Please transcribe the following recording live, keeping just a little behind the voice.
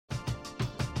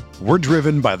We're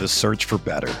driven by the search for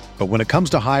better. But when it comes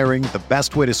to hiring, the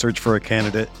best way to search for a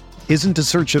candidate isn't to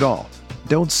search at all.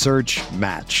 Don't search,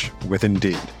 match with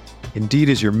Indeed. Indeed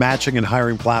is your matching and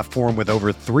hiring platform with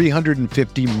over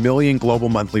 350 million global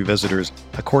monthly visitors,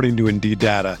 according to Indeed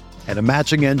data, and a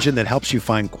matching engine that helps you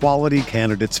find quality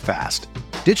candidates fast.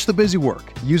 Ditch the busy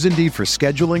work. Use Indeed for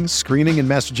scheduling, screening, and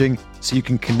messaging so you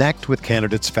can connect with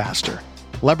candidates faster.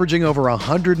 Leveraging over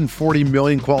 140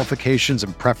 million qualifications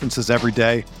and preferences every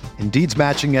day, Indeed's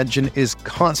matching engine is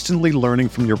constantly learning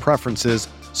from your preferences,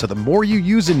 so the more you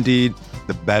use Indeed,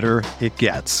 the better it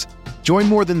gets. Join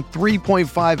more than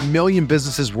 3.5 million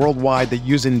businesses worldwide that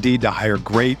use Indeed to hire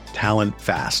great talent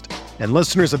fast. And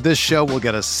listeners of this show will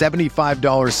get a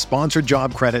 $75 sponsored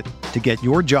job credit to get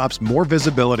your jobs more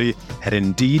visibility at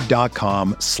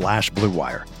Indeed.com/Blue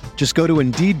Wire. Just go to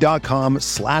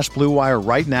Indeed.com/Blue Wire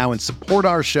right now and support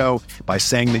our show by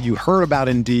saying that you heard about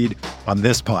Indeed on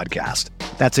this podcast.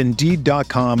 That's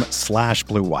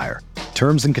Indeed.com/Blue Wire.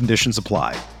 Terms and conditions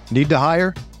apply. Need to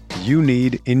hire? You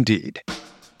need Indeed.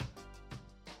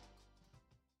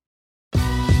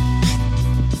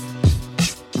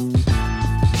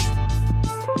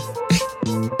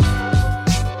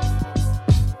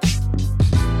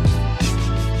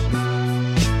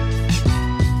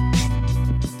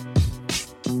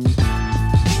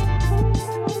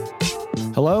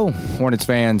 Hello, Hornets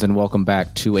fans, and welcome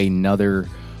back to another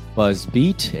Buzz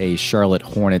Beat, a Charlotte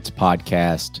Hornets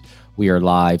podcast. We are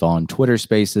live on Twitter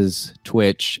Spaces,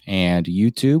 Twitch, and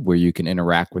YouTube, where you can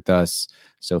interact with us.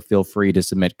 So feel free to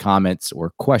submit comments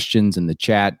or questions in the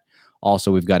chat.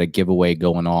 Also, we've got a giveaway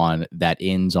going on that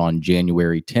ends on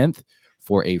January 10th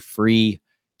for a free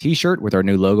t-shirt with our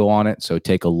new logo on it. So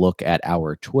take a look at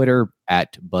our Twitter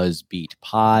at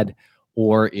BuzzBeatPod.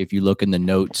 Or if you look in the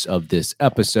notes of this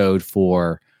episode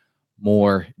for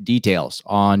more details.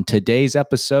 On today's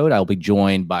episode, I'll be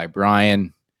joined by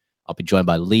Brian. I'll be joined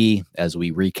by Lee as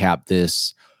we recap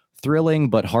this thrilling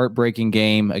but heartbreaking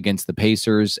game against the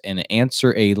Pacers and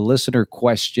answer a listener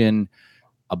question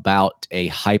about a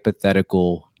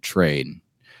hypothetical trade.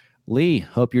 Lee,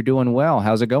 hope you're doing well.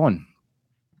 How's it going?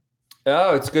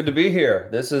 Oh, it's good to be here.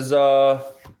 This is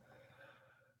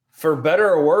for better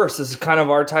or worse, this is kind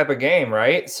of our type of game,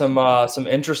 right? Some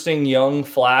interesting young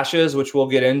flashes, which we'll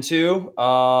get into.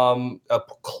 A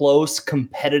close,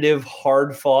 competitive,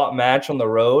 hard-fought match on the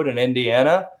road in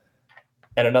Indiana,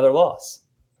 and another loss.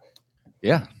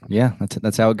 Yeah,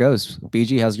 that's how it goes.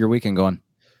 BG, how's your weekend going?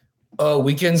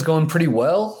 Weekend's going pretty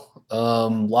well. A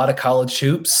lot of college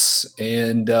hoops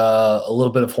and a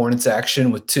little bit of Hornets action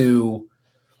with two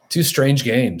strange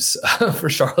games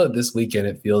for Charlotte this weekend.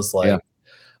 It feels like. Yeah.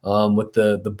 With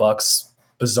the Bucks,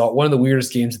 bizarre, one of the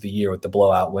weirdest games of the year with the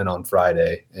blowout win on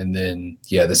Friday, and then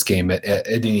this game at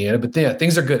Indiana. But yeah,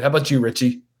 things are good. How about you,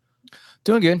 Richie?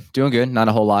 Doing good. Not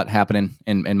a whole lot happening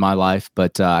in my life,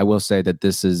 but I will say that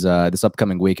this is this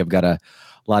upcoming week I've got a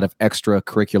lot of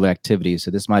extracurricular activities. So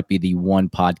this might be the one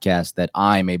podcast that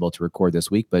I'm able to record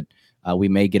this week, but we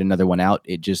may get another one out.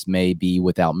 It just may be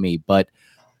without me, but.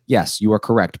 Yes, you are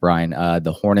correct, Brian.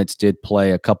 The Hornets did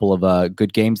play a couple of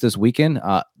good games this weekend.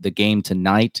 The game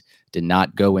tonight did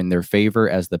not go in their favor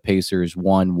as the Pacers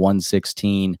won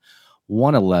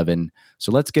 116-111.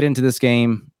 So let's get into this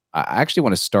game. I actually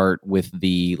want to start with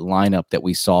the lineup that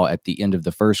we saw at the end of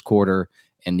the first quarter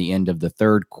and the end of the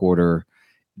third quarter.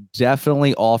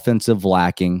 Definitely offensive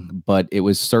lacking, but it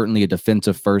was certainly a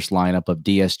defensive first lineup of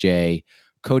DSJ,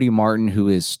 Cody Martin, who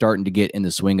is starting to get in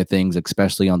the swing of things,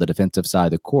 especially on the defensive side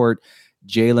of the court,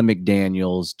 Jalen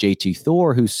McDaniels, JT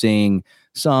Thor, who's seeing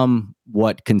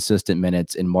somewhat consistent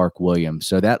minutes, in Mark Williams.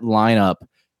 So that lineup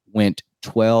went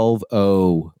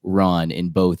 12-0 run in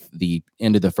both the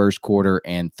end of the first quarter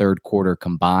and third quarter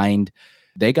combined.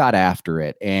 They got after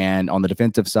it. And on the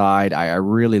defensive side, I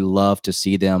really love to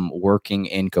see them working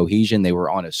in cohesion. They were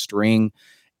on a string.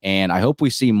 And I hope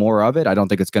we see more of it. I don't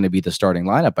think it's going to be the starting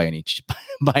lineup by any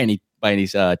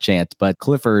chance. But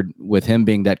Clifford, with him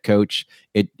being that coach,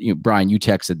 Brian, you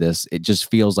texted this. It just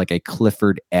feels like a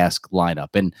Clifford-esque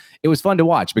lineup, and it was fun to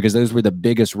watch because those were the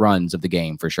biggest runs of the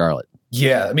game for Charlotte.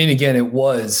 Yeah, I mean, again, it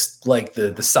was like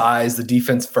the size, the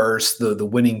defense first, the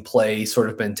winning play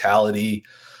sort of mentality.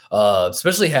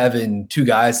 Especially having two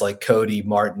guys like Cody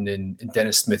Martin and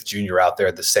Dennis Smith Jr. out there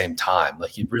at the same time, like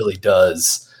he really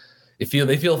does. They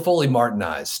feel fully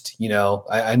Martinized.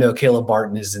 I know Caleb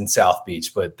Martin is in South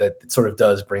Beach, but that sort of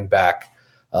does bring back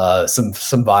some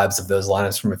vibes of those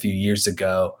lineups from a few years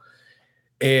ago.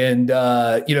 And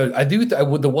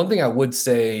the one thing I would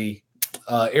say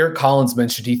Eric Collins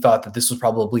mentioned he thought that this was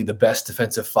probably the best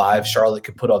defensive five Charlotte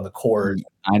could put on the court.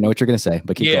 I know what you're going to say,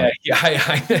 but keep going.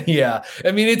 Yeah.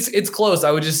 I mean, it's close.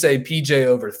 I would just say PJ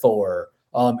over Thor.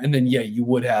 And then, you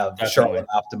would have Charlotte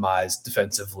optimized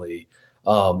defensively.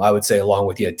 I would say along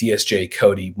with, DSJ,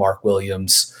 Cody, Mark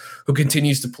Williams, who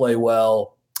continues to play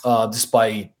well,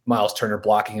 despite Miles Turner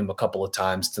blocking him a couple of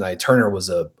times tonight. Turner was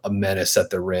a menace at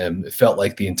the rim. It felt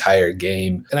like the entire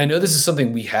game. And I know this is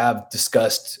something we have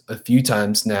discussed a few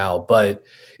times now, but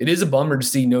it is a bummer to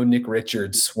see no Nick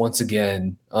Richards once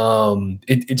again.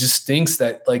 It just stinks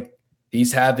that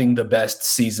he's having the best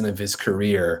season of his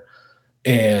career,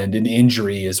 and an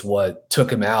injury is what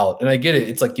took him out. And I get it.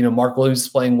 It's Mark Williams is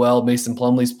playing well. Mason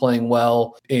Plumlee's playing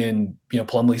well. And,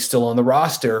 Plumlee's still on the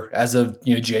roster as of,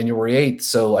 January 8th.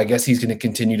 So I guess he's going to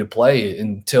continue to play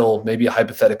until maybe a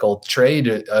hypothetical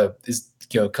trade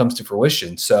comes to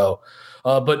fruition. So,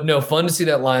 but no, fun to see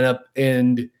that lineup.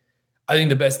 And I think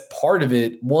the best part of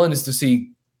it, one, is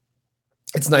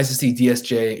it's nice to see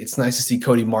DSJ. It's nice to see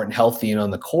Cody Martin healthy and on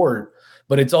the court,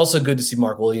 but it's also good to see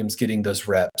Mark Williams getting those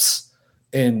reps.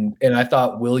 And I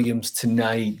thought Williams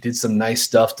tonight did some nice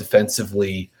stuff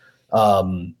defensively,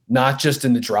 not just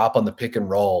in the drop on the pick and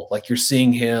roll. You're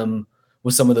seeing him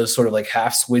with some of those sort of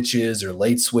half switches or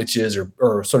late switches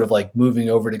or sort of moving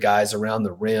over to guys around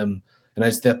the rim. And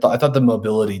I thought the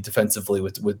mobility defensively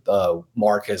with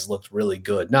Mark has looked really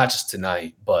good, not just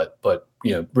tonight, but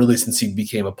really since he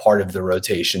became a part of the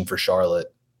rotation for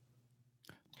Charlotte.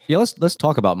 Yeah, let's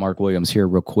talk about Mark Williams here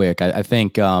real quick. I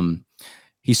think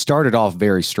he started off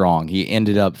very strong. He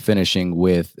ended up finishing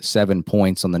with 7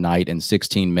 points on the night in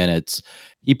 16 minutes.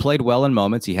 He played well in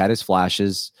moments. He had his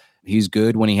flashes. He's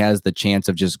good when he has the chance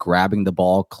of just grabbing the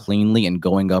ball cleanly and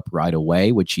going up right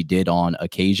away, which he did on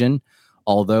occasion.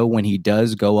 Although when he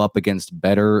does go up against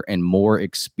better and more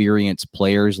experienced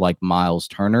players like Miles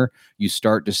Turner, you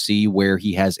start to see where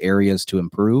he has areas to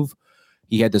improve.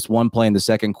 He had this one play in the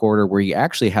second quarter where he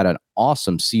actually had an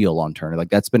awesome seal on Turner.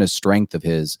 That's been a strength of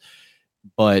his.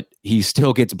 But he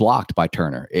still gets blocked by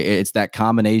Turner. It's that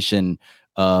combination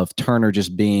of Turner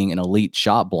just being an elite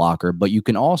shot blocker, but you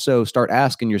can also start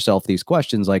asking yourself these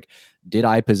questions like, did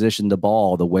I position the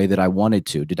ball the way that I wanted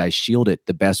to? Did I shield it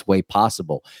the best way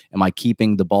possible? Am I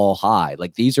keeping the ball high?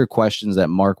 These are questions that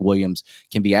Mark Williams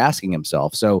can be asking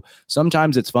himself. So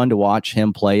sometimes it's fun to watch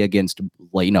him play against,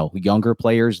 younger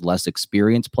players, less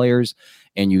experienced players,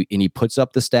 and he puts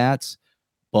up the stats,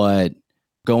 but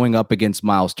going up against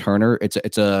Miles Turner, it's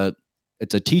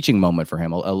a teaching moment for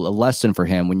him, a lesson for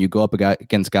him when you go up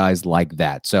against guys like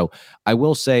that. So I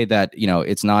will say that,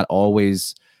 it's not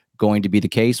always going to be the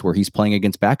case where he's playing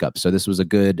against backups. So this was a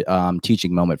good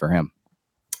teaching moment for him.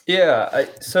 Yeah.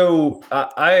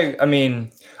 I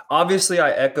mean, obviously I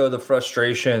echo the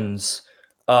frustrations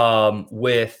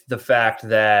with the fact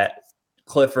that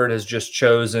Clifford has just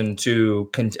chosen to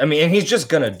and he's just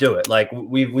going to do it.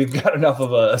 We've got enough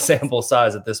of a sample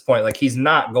size at this point. He's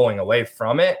not going away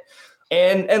from it.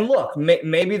 And look,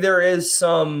 maybe there is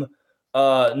some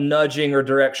nudging or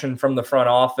direction from the front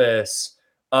office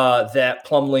that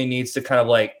Plumlee needs to kind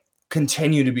of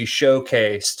continue to be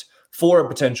showcased for a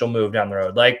potential move down the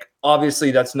road.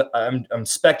 Obviously that's I'm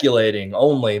speculating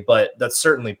only, but that's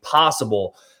certainly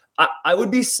possible. I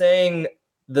would be saying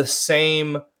the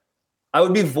same. I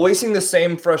would be voicing the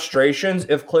same frustrations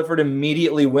if Clifford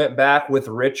immediately went back with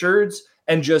Richards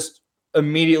and just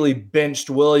immediately benched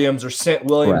Williams or sent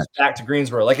Williams back to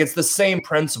Greensboro. It's the same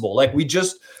principle. We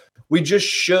just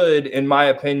should, in my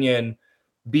opinion,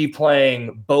 be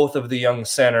playing both of the young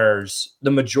centers,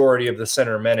 the majority of the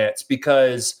center minutes,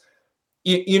 because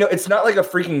it's not like a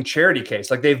freaking charity case.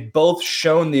 They've both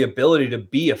shown the ability to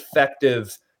be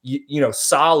effective,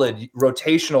 solid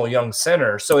rotational young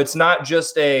center. So it's not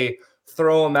just a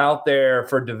throw them out there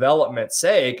for development's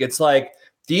sake. It's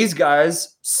these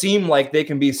guys seem like they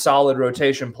can be solid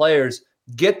rotation players.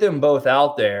 Get them both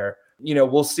out there.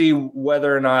 We'll see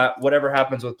whether or not whatever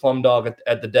happens with Plum Dog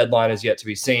at the deadline is yet to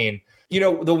be seen.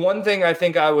 The one thing I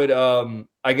think I would,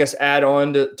 add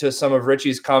on to some of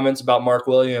Richie's comments about Mark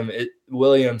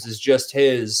Williams is just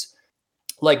his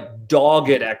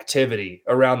dogged activity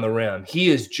around the rim. He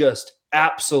is just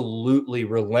absolutely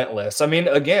relentless.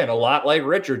 Again, a lot like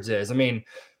Richards is.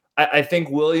 I think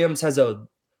Williams has a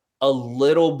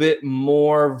little bit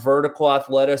more vertical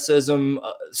athleticism,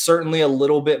 certainly a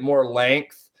little bit more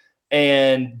length,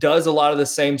 and does a lot of the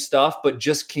same stuff, but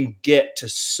just can get to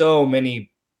so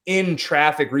many in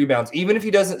traffic rebounds. Even if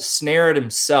he doesn't snare it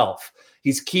himself,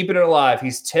 he's keeping it alive.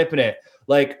 He's tipping it.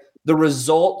 The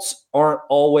results aren't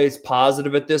always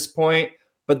positive at this point,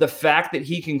 but the fact that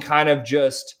he can kind of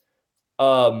just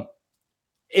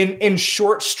in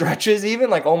short stretches, even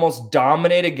like almost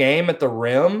dominate a game at the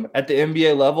rim at the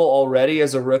NBA level already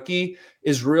as a rookie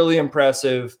is really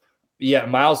impressive. Yeah,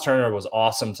 Miles Turner was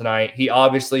awesome tonight. He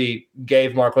obviously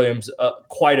gave Mark Williams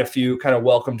quite a few kind of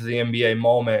welcome to the NBA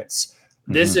moments.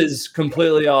 This is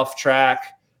completely off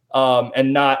track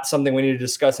and not something we need to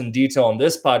discuss in detail on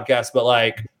this podcast, but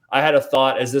like I had a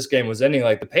thought as this game was ending,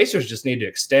 like the Pacers just need to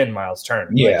extend Miles Turner.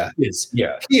 Yeah.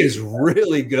 Like, he is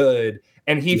really good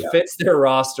and he fits their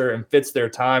roster and fits their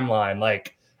timeline.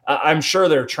 Like I'm sure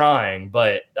they're trying,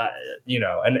 but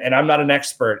and I'm not an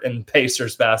expert in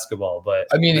Pacers basketball, but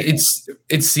I mean,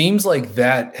 it seems like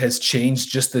that has changed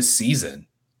just this season.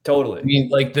 Totally. I mean,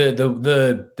 like they're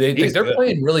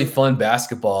playing really fun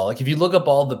basketball. Like if you look up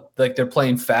they're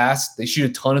playing fast. They shoot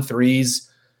a ton of threes.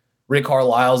 Rick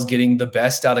Carlisle's getting the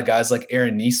best out of guys like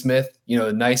Aaron Nesmith.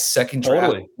 A nice second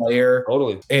draft player.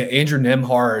 Totally. Andrew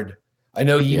Nembhard. I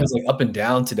know he was like up and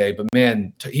down today, but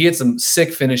man, he had some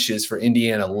sick finishes for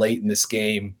Indiana late in this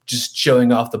game, just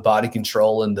showing off the body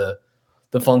control and the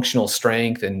functional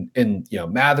strength. And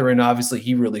Mathurin, obviously,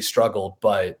 he really struggled,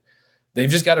 but they've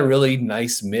just got a really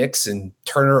nice mix. And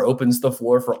Turner opens the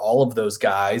floor for all of those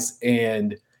guys.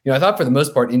 And I thought for the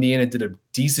most part, Indiana did a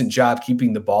decent job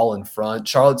keeping the ball in front.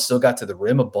 Charlotte still got to the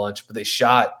rim a bunch, but they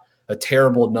shot a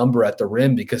terrible number at the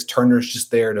rim because Turner's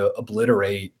just there to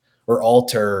obliterate or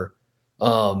alter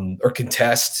or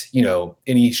contest,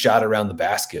 any shot around the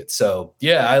basket. So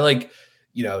yeah, I like,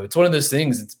 it's one of those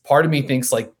things. It's part of me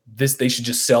thinks like this, they should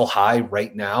just sell high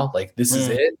right now. Like this is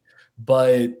it.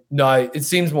 But no, it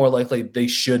seems more likely they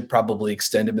should probably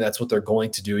extend him, and that's what they're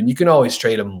going to do. And you can always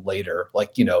trade him later.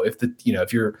 Like,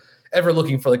 if you're ever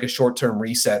looking for like a short-term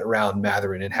reset around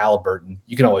Mathurin and Halliburton,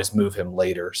 you can always move him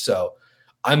later. So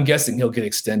I'm guessing he'll get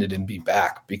extended and be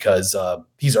back because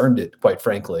he's earned it, quite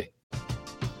frankly.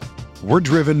 We're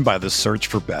driven by the search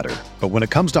for better. But when it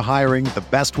comes to hiring, the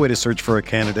best way to search for a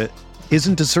candidate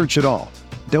isn't to search at all.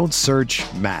 Don't search,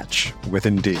 match with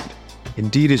Indeed.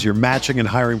 Indeed is your matching and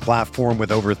hiring platform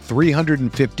with over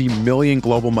 350 million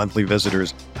global monthly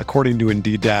visitors, according to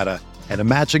Indeed data, and a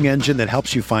matching engine that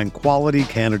helps you find quality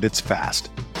candidates fast.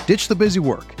 Ditch the busy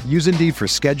work. Use Indeed for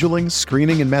scheduling,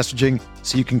 screening, and messaging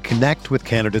so you can connect with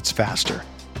candidates faster.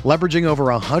 Leveraging over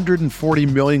 140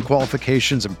 million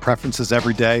qualifications and preferences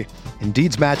every day,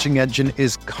 Indeed's matching engine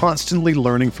is constantly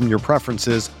learning from your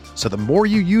preferences, so the more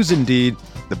you use Indeed,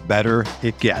 the better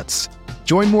it gets.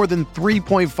 Join more than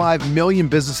 3.5 million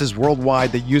businesses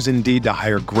worldwide that use Indeed to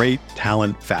hire great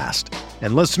talent fast.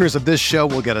 And listeners of this show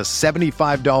will get a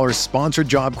 $75 sponsored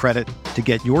job credit to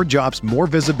get your jobs more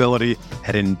visibility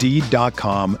at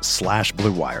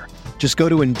Indeed.com/Blue Wire. Just go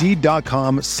to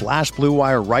Indeed.com/Blue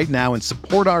Wire right now and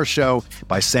support our show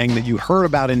by saying that you heard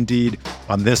about Indeed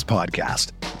on this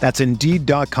podcast. That's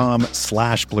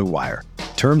Indeed.com/Blue Wire.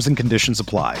 Terms and conditions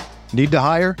apply. Need to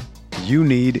hire? You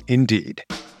need Indeed.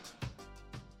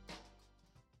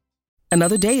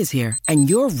 Another day is here, and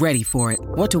you're ready for it.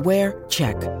 What to wear?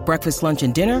 Check. Breakfast, lunch,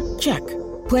 and dinner? Check.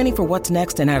 Planning for what's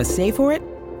next and how to save for it?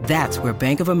 That's where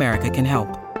Bank of America can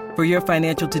help. For your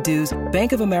financial to-dos,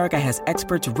 Bank of America has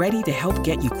experts ready to help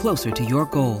get you closer to your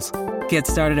goals. Get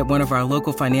started at one of our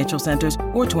local financial centers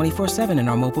or 24/7 in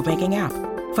our mobile banking app.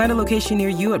 Find a location near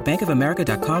you at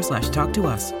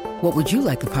bankofamerica.com/talktous. What would you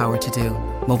like the power to do?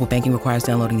 Mobile banking requires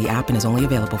downloading the app and is only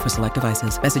available for select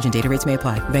devices. Message and data rates may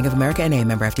apply. Bank of America NA,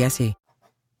 member FDIC.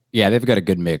 Yeah, they've got a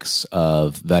good mix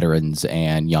of veterans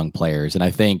and young players. And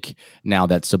I think now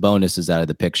that Sabonis is out of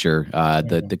the picture,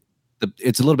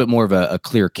 it's a little bit more of a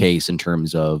clear case in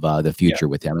terms of the future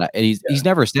with him. And he's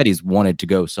never said he's wanted to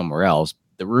go somewhere else.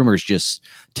 The rumors just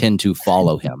tend to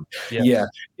follow him. Yeah.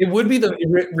 It would be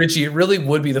Richie, it really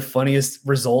would be the funniest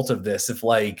result of this if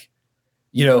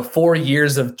 4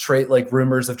 years of trade, like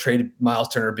rumors of Miles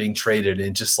Turner being traded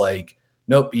and just like,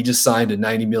 nope, he just signed a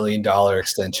 $90 million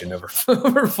extension over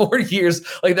 4 years.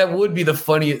 Like that would be the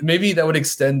funniest. Maybe that would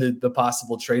extend the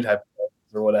possible trade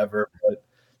hypothesis or whatever, but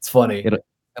it's funny.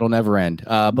 It'll never end.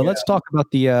 But let's talk about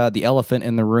the elephant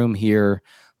in the room here.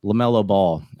 LaMelo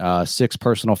Ball, 6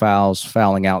 personal fouls,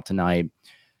 fouling out tonight.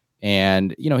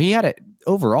 And, he had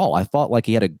overall, I thought like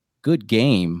he had a good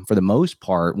game for the most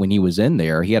part when he was in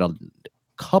there. He had a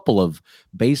couple of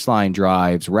baseline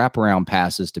drives, wraparound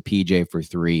passes to PJ for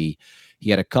 3. He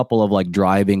had a couple of like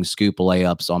driving scoop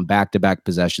layups on back-to-back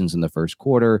possessions in the first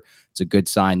quarter. It's a good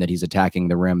sign that he's attacking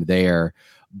the rim there.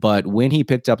 But when he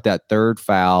picked up that third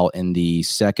foul in the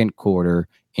second quarter,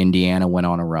 Indiana went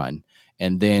on a run.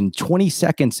 And then 20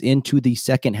 seconds into the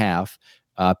second half,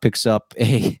 picks up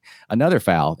another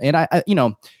foul. And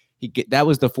that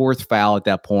was the fourth foul at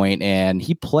that point, and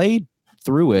he played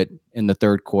through it in the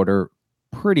third quarter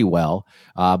pretty well.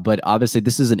 But obviously,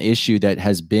 this is an issue that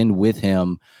has been with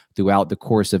him throughout the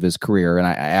course of his career. And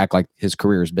I act like his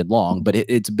career has been long, but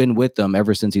it's been with him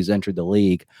ever since he's entered the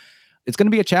league. It's going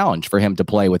to be a challenge for him to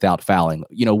play without fouling.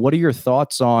 What are your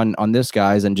thoughts on this,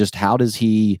 guys, and just how does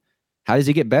he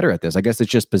get better at this? I guess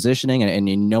it's just positioning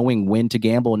and knowing when to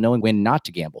gamble and knowing when not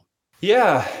to gamble.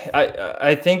 Yeah,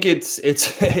 I think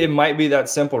it might be that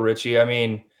simple, Richie. I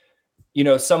mean,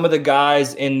 some of the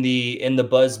guys in the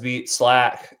BuzzBeat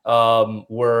Slack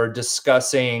were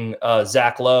discussing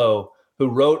Zach Lowe, who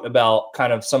wrote about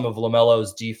kind of some of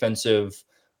LaMelo's defensive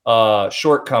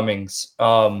shortcomings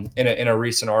in a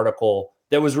recent article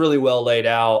that was really well laid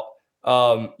out.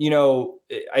 I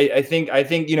think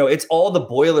it's all the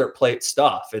boilerplate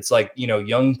stuff. It's like,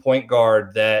 young point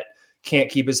guard that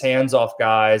can't keep his hands off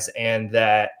guys and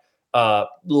that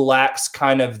lacks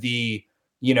kind of the,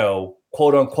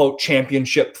 quote unquote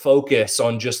championship focus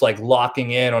on just like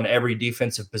locking in on every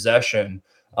defensive possession.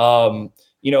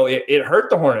 It hurt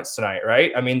the Hornets tonight,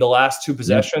 right? I mean, the last two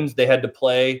possessions they had to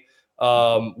play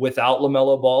without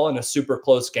LaMelo Ball in a super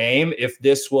close game. If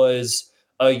this was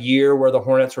a year where the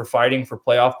Hornets were fighting for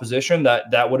playoff position,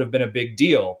 that would have been a big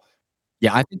deal.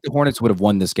 Yeah, I think the Hornets would have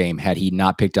won this game had he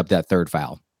not picked up that third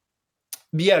foul.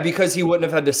 Yeah, because he wouldn't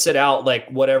have had to sit out like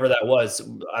whatever that was,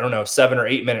 I don't know, 7 or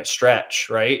 8 minute stretch,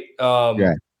 right?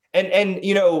 Yeah. And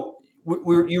you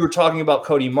were talking about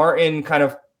Cody Martin kind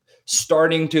of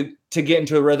starting to get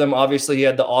into a rhythm. Obviously, he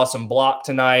had the awesome block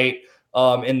tonight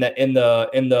in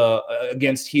the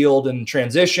against Hield in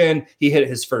transition. He hit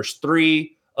his first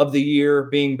 3 of the year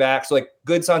being back, so like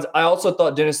good signs. I also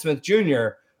thought Dennis Smith Jr.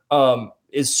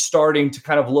 Is starting to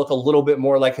kind of look a little bit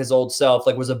more like his old self,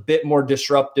 like was a bit more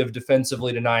disruptive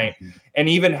defensively tonight, and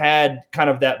even had kind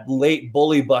of that late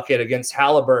bully bucket against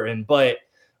Halliburton. But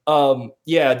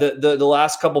the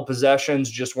last couple possessions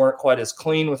just weren't quite as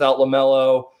clean without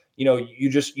LaMelo. You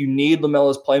need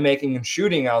LaMelo's playmaking and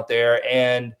shooting out there.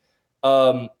 And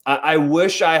I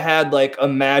wish I had like a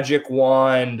magic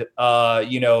wand,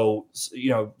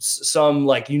 some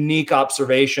like unique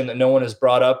observation that no one has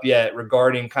brought up yet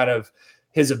regarding kind of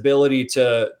his ability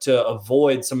to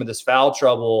avoid some of this foul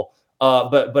trouble.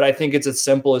 But I think it's as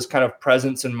simple as kind of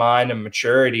presence in mind and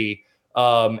maturity,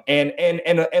 and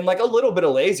like a little bit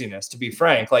of laziness, to be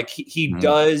frank. Like he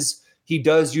does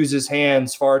use his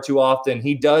hands far too often.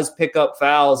 He does pick up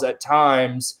fouls at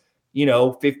times,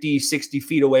 50, 60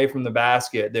 feet away from the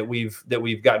basket that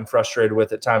we've gotten frustrated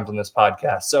with at times on this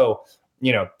podcast. So,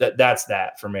 that's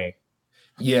that for me.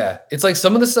 Yeah, it's like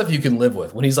some of the stuff you can live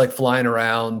with when he's like flying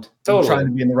around, totally trying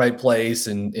to be in the right place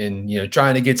and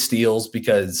trying to get steals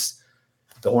because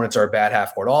the Hornets are a bad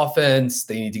half-court offense.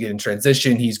 They need to get in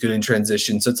transition. He's good in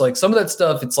transition. So it's like some of that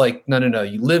stuff, it's like, no,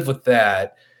 you live with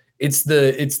that. It's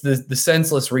the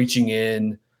senseless reaching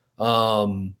in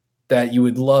that you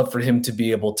would love for him to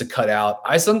be able to cut out.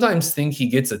 I sometimes think he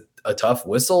gets a tough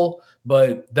whistle,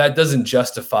 but that doesn't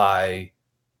justify,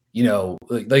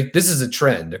 like this is a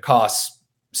trend across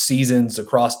seasons,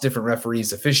 across different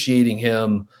referees officiating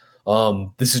him.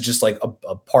 This is just like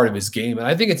a part of his game. And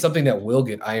I think it's something that will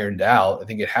get ironed out. I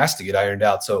think it has to get ironed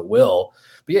out, so it will.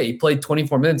 But yeah, he played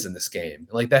 24 minutes in this game.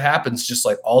 Like that happens just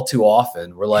like all too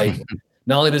often. We're like,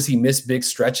 not only does he miss big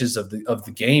stretches of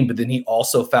the game, but then he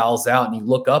also fouls out and you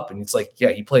look up and it's like,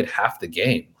 yeah, he played half the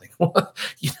game. Like, what?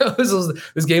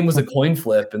 This game was a coin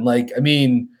flip. And like, I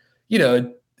mean,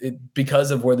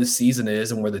 because of where the season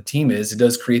is and where the team is, it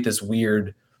does create this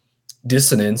weird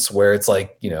dissonance where it's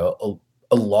like,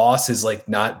 a loss is like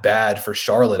not bad for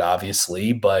Charlotte,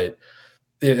 obviously, but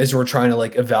as we're trying to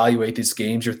like evaluate these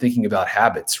games, you're thinking about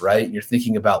habits, right? You're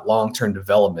thinking about long-term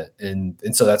development. And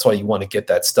so that's why you want to get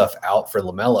that stuff out for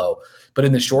LaMelo. But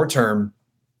in the short term,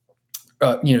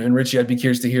 and Richie, I'd be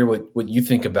curious to hear what you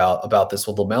think about this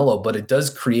with LaMelo, but it does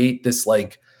create this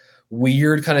like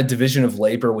weird kind of division of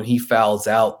labor when he fouls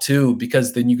out too,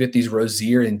 because then you get these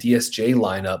Rozier and DSJ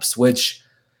lineups, which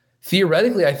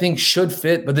theoretically I think should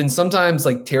fit. But then sometimes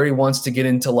like Terry wants to get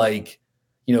into like,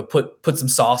 put some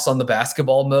sauce on the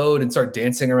basketball mode and start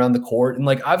dancing around the court. And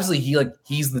like, obviously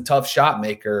he's the tough shot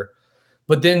maker,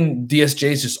 but then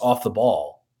DSJ is just off the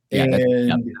ball. Yeah, and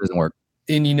it doesn't work.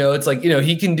 And, it's like,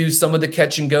 he can do some of the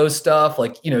catch and go stuff.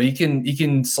 Like, he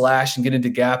can slash and get into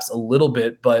gaps a little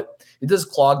bit, but it does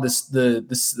clog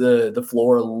the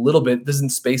floor a little bit. It doesn't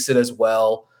space it as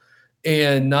well.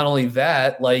 And not only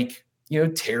that, like,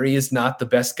 Terry is not the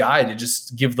best guy to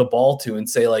just give the ball to and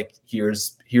say like,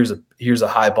 here's a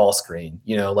high ball screen,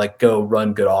 like go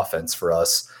run good offense for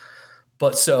us.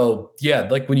 But so, yeah,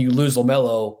 like when you lose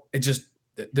LaMelo, it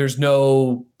there's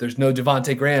no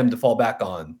Devontae Graham to fall back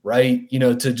on, right?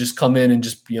 To just come in and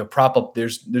just, prop up.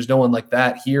 There's no one like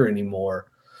that here anymore.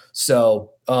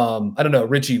 So I don't know,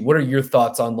 Richie, what are your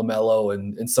thoughts on LaMelo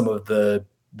and some of the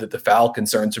foul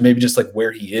concerns, or maybe just like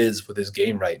where he is with his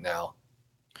game right now?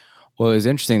 Well, it's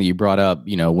interesting that you brought up,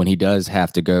 when he does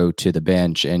have to go to the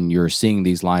bench and you're seeing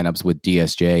these lineups with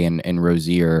DSJ and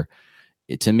Rozier.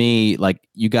 To me, like,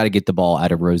 you got to get the ball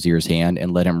out of Rozier's hand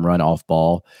and let him run off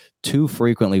ball. Too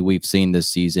frequently we've seen this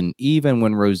season, even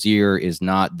when Rozier is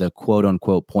not the quote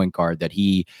unquote point guard, that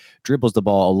he dribbles the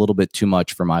ball a little bit too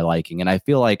much for my liking. And I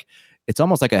feel like it's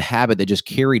almost like a habit that just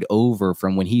carried over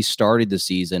from when he started the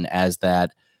season as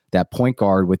that point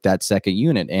guard with that second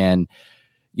unit. And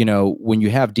when you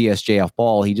have DSJ off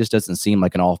ball, he just doesn't seem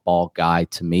like an off ball guy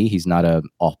to me. He's not a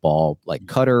off ball like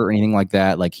cutter or anything like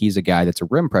that. Like, he's a guy that's a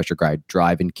rim pressure guy,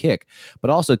 drive and kick. But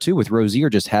also too, with Rozier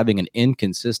just having an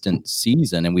inconsistent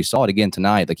season, and we saw it again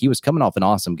tonight. Like, he was coming off an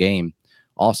awesome game,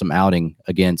 awesome outing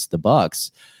against the Bucks,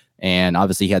 and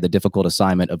obviously he had the difficult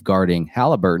assignment of guarding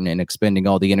Halliburton and expending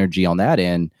all the energy on that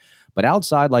end. But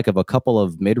outside like of a couple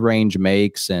of mid-range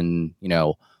makes and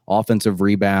offensive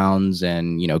rebounds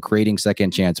and, creating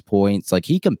second chance points, like,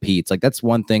 he competes. Like, that's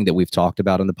one thing that we've talked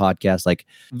about on the podcast. Like,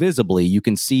 visibly, you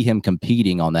can see him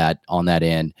competing on that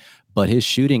end, but his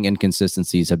shooting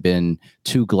inconsistencies have been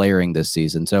too glaring this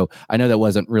season. So I know that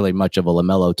wasn't really much of a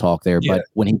LaMelo talk there, but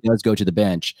when he does go to the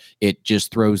bench, it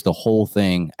just throws the whole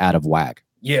thing out of whack.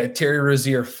 Yeah. Terry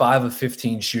Rozier, 5 of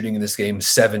 15 shooting in this game,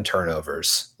 7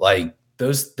 turnovers. Like,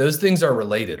 those things are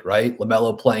related, right?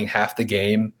 LaMelo playing half the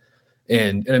game.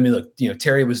 And I mean, look,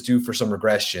 Terry was due for some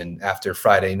regression after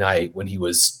Friday night when he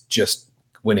went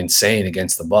insane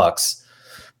against the Bucks.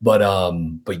 But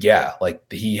yeah, like,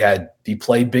 he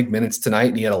played big minutes tonight,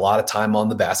 and he had a lot of time on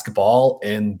the basketball,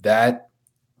 and that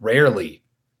rarely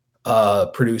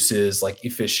produces like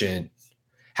efficient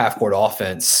half court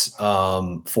offense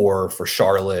for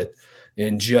Charlotte.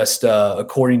 And just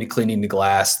according to Cleaning the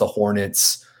Glass, the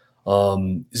Hornets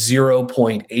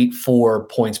 0.84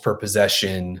 points per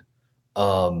possession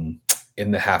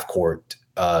in the half court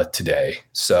today.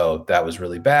 So that was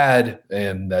really bad,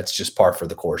 and that's just par for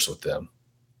the course with them.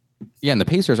 Yeah, and the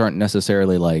Pacers aren't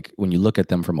necessarily, like, when you look at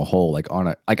them from a whole, like,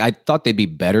 I thought they'd be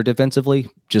better defensively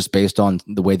just based on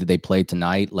the way that they played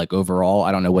tonight. Like, overall,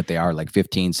 I don't know what they are, like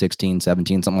 15, 16,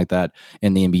 17, something like that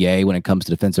in the NBA when it comes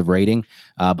to defensive rating.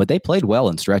 But they played well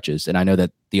in stretches, and I know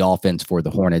that the offense for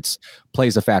the Hornets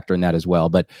plays a factor in that as well.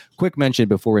 But quick mention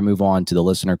before we move on to the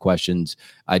listener questions,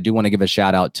 I do want to give a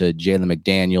shout out to Jalen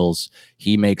McDaniels.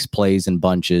 He makes plays in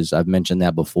bunches. I've mentioned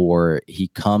that before. He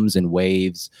comes in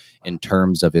waves in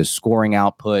terms of his scoring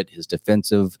output, his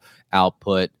defensive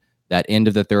output. That end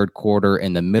of the third quarter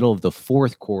and the middle of the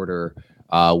fourth quarter,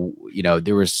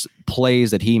 there was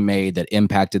plays that he made that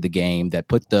impacted the game, that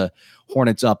put the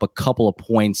Hornets up a couple of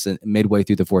points midway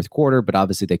through the fourth quarter, but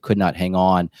obviously they could not hang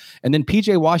on. And then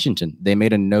PJ Washington, they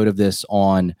made a note of this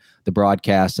on the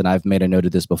broadcast, and I've made a note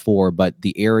of this before, but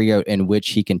the area in which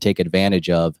he can take advantage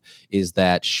of is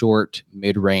that short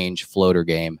mid-range floater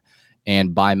game.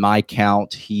 And by my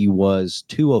count, he was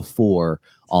 2 of 4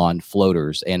 on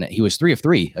floaters, and he was 3 of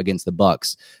 3 against the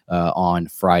Bucks on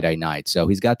Friday night. So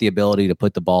he's got the ability to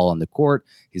put the ball on the court.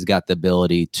 He's got the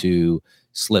ability to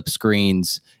slip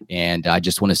screens, and I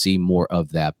just want to see more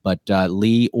of that. But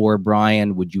Lee or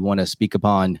Brian, would you want to speak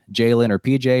upon Jalen or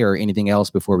PJ or anything else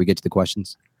before we get to the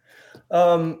questions?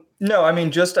 No, I mean,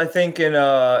 just I think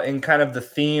in kind of the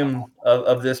theme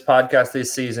of this podcast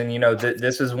this season,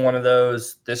 this is one of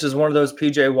those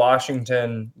PJ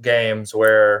Washington games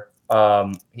where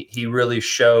he really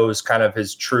shows kind of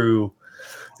his true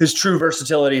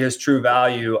versatility, his true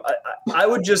value.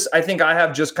 I think I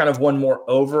have just kind of one more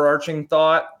overarching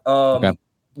thought,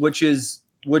 which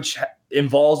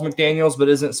involves McDaniels, but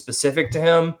isn't specific to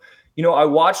him. I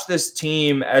watched this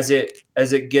team as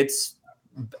it gets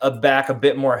back a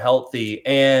bit more healthy,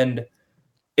 and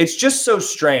it's just so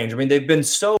strange. I mean, they've been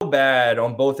so bad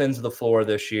on both ends of the floor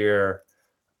this year.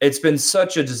 It's been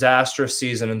such a disastrous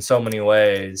season in so many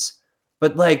ways.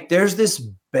 But like, there's this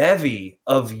bevy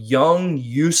of young,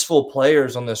 useful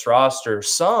players on this roster,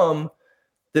 some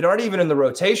that aren't even in the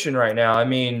rotation right now. I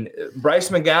mean, Bryce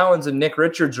McGowens and Nick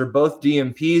Richards are both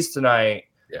DMPs tonight.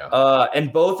 Yeah.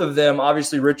 And both of them,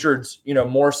 obviously Richards,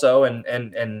 more so,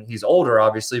 and he's older,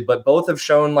 obviously, but both have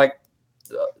shown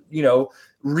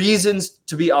reasons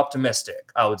to be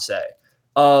optimistic, I would say.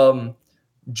 Jalen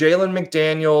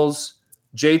McDaniels,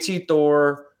 JT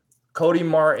Thor, Cody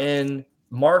Martin,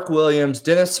 Mark Williams,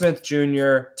 Dennis Smith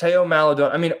Jr., Teo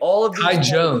Maladon. I mean, all of these. Kai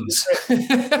Jones.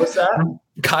 What's that?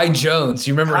 Kai Jones.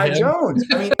 You remember him? Kai Jones.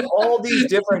 I mean, all these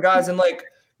different guys. And like,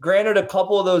 granted, a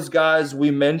couple of those guys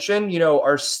we mentioned,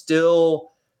 are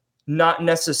still not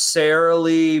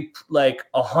necessarily like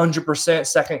 100%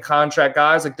 second contract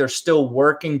guys. Like, they're still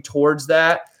working towards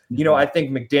that. I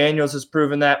think McDaniels has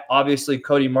proven that. Obviously,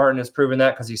 Cody Martin has proven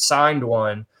that because he signed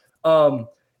one.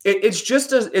 It's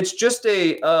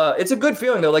a good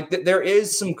feeling though. Like there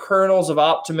is some kernels of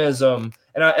optimism,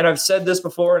 and I've said this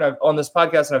before, and I've on this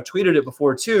podcast, and I've tweeted it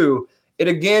before too. It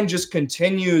again just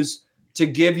continues to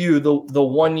give you the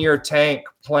 1-year tank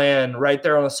plan right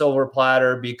there on the silver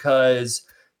platter, because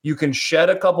you can shed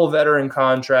a couple veteran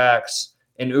contracts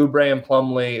in Oubre and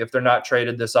Plumlee if they're not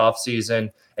traded this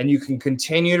offseason, and you can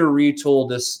continue to retool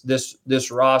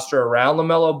this roster around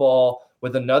LaMelo Ball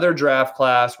with another draft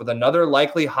class, with another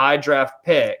likely high draft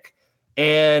pick.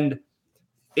 And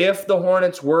if the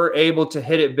Hornets were able to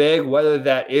hit it big, whether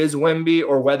that is Wemby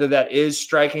or whether that is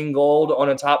striking gold on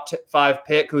a top 5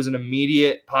 pick who's an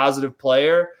immediate positive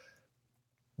player,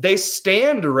 they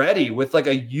stand ready with like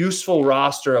a useful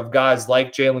roster of guys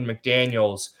like Jalen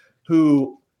McDaniels,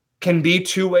 who can be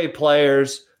two-way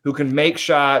players, who can make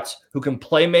shots, who can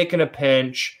play make in a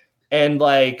pinch. And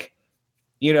like,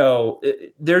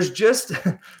 there's just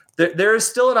there is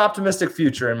still an optimistic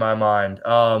future in my mind.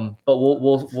 But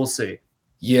we'll see.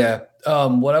 Yeah.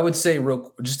 What I would say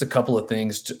just a couple of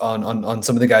things on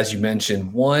some of the guys you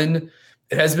mentioned. One,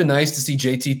 it has been nice to see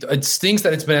JT. It stinks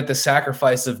that it's been at the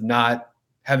sacrifice of not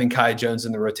having Kai Jones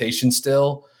in the rotation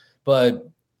still. But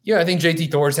yeah, I think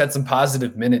JT Thor's had some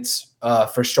positive minutes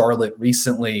for Charlotte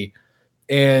recently.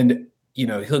 And,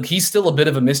 he's still a bit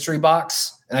of a mystery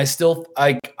box. And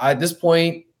at this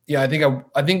point, I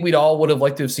think we'd all would have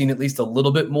liked to have seen at least a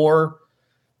little bit more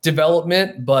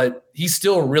development, but he's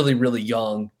still really, really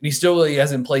young. And he still really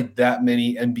hasn't played that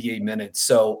many NBA minutes.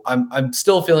 So I'm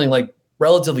still feeling like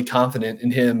relatively confident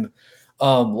in him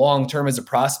long-term as a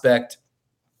prospect.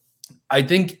 I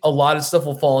think a lot of stuff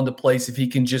will fall into place if he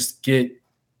can just get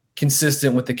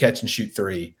consistent with the catch and shoot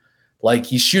three. Like,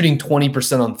 he's shooting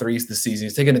 20% on threes this season.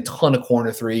 He's taking a ton of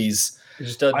corner threes.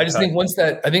 I just think once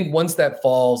that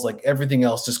falls, like, everything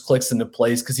else just clicks into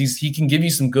place, because he can give you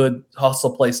some good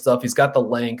hustle play stuff. He's got the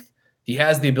length. He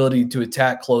has the ability to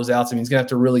attack closeouts. I mean, he's gonna have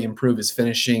to really improve his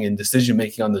finishing and decision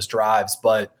making on those drives.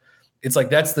 But it's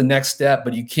like that's the next step.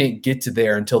 But you can't get to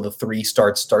there until the three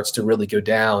starts to really go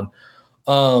down.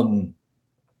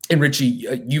 And Richie,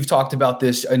 you've talked about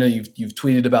this. I know you've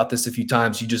tweeted about this a few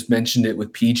times. You just mentioned it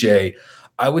with PJ.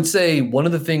 I would say one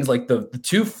of the things, like at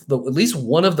least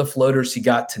one of the floaters he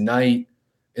got tonight,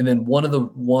 and then one of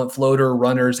the floater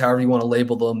runners, however you want to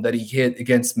label them, that he hit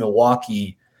against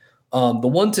Milwaukee. The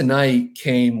one tonight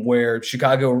came where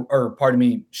Charlotte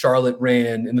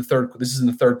ran in the third. This is in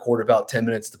the third quarter, about 10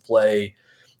 minutes to play.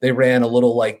 They ran a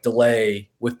little like delay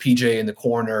with PJ in the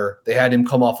corner. They had him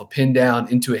come off a pin down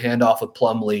into a handoff with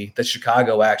Plumlee, the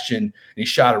Chicago action, and he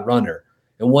shot a runner.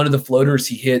 And one of the floaters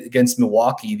he hit against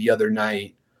Milwaukee the other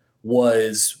night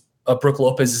was Brook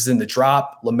Lopez is in the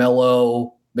drop,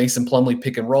 LaMelo, Mason Plumlee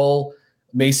pick and roll.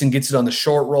 Mason gets it on the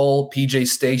short roll. PJ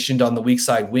stationed on the weak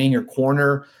side wing or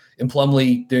corner, and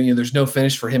Plumlee, there's no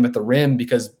finish for him at the rim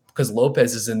because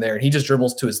Lopez is in there, and he just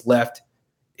dribbles to his left,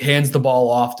 hands the ball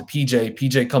off to PJ.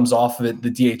 PJ comes off of it,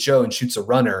 the DHO, and shoots a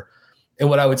runner. And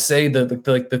what I would say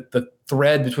the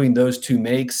thread between those two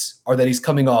makes are that he's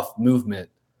coming off movement,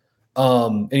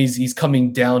 and he's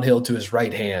coming downhill to his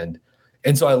right hand.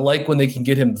 And so I like when they can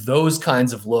get him those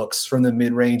kinds of looks from the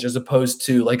mid range, as opposed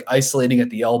to like isolating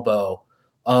at the elbow,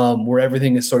 where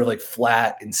everything is sort of like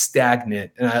flat and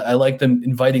stagnant. And I like them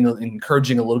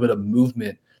encouraging a little bit of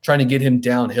movement, trying to get him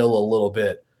downhill a little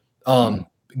bit.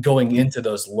 Going into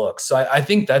those looks. So I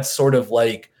think that's sort of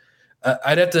like,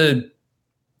 I'd have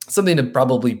something to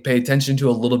probably pay attention to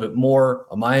a little bit more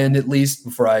on my end, at least,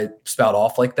 before I spout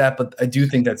off like that. But I do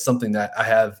think that's something that I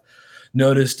have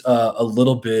noticed a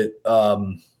little bit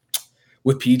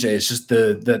with PJ. It's just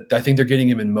that I think they're getting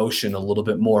him in motion a little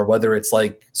bit more, whether it's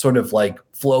like sort of like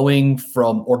flowing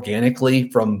from organically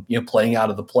from, playing out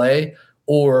of the play,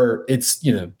 or it's,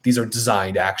 these are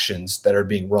designed actions that are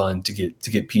being run to get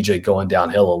PJ going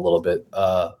downhill a little bit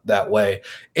that way.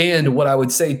 And what I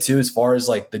would say too, as far as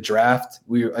like the draft,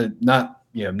 we not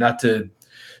to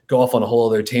go off on a whole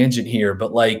other tangent here,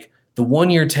 but like the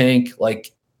 1-year tank,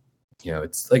 like,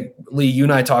 it's like, Lee, you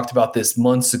and I talked about this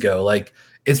months ago. Like,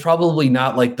 it's probably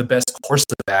not like the best course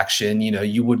of action.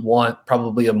 You would want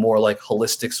probably a more like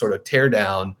holistic sort of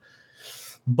teardown,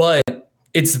 but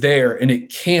it's there and it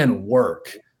can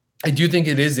work. I do think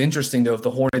it is interesting though, if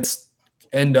the Hornets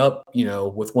end up,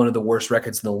 with one of the worst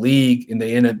records in the league and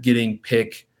they end up getting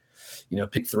pick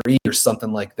 3 or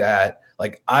something like that.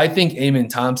 Like, I think Amen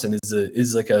Thompson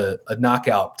is like a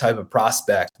knockout type of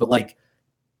prospect, but like,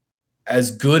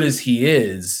 as good as he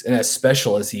is and as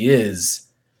special as he is,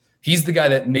 he's the guy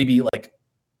that maybe like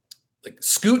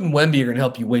Scoot and Wemby are going to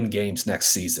help you win games next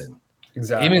season.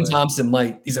 Exactly. Amen Thompson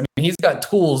he's got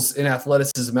tools and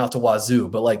athleticism out to wazoo,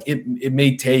 but like it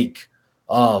may take,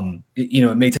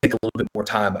 it may take a little bit more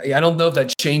time. I don't know if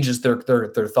that changes their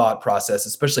thought process,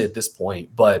 especially at this point,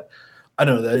 but I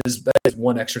don't know. That is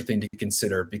one extra thing to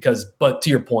consider but to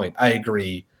your point, I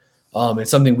agree.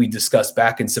 It's something we discussed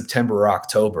back in September or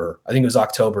October. I think it was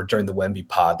October during the Wemby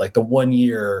pod. Like, the 1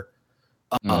 year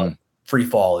free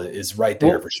fall is right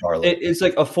there for Charlotte. It's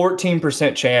like a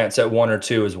 14% chance at 1 or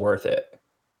 2 is worth it.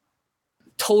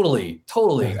 Totally.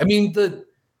 I mean,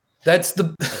 when's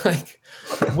the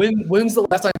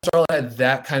last time Charlotte had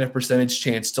that kind of percentage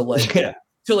chance to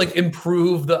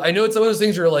improve I know it's one of those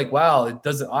things where you're like, wow,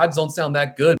 odds don't sound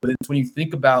that good, but it's when you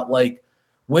think about like,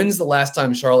 when's the last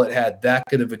time Charlotte had that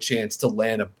good of a chance to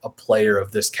land a player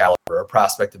of this caliber, a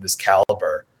prospect of this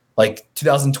caliber? Like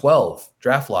 2012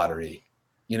 draft lottery,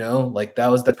 like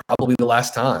that's probably the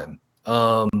last time.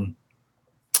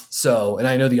 So, and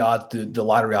I know the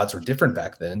lottery odds were different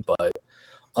back then, but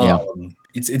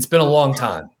it's been a long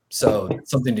time. So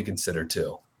it's something to consider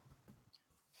too.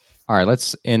 All right,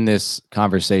 let's end this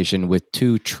conversation with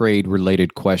 2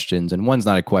 trade-related questions. And one's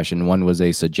not a question, one was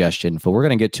a suggestion. But we're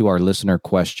going to get to our listener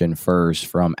question first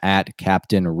from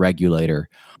 @CaptainRegulator.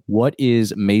 What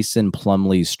is Mason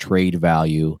Plumlee's trade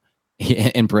value?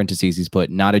 In parentheses, he's put,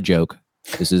 not a joke.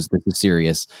 This is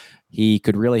serious. He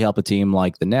could really help a team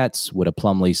like the Nets. Would a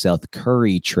Plumlee-Seth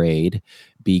Curry trade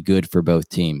be good for both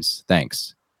teams?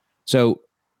 Thanks. So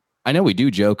I know we do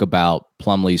joke about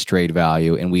Plumlee's trade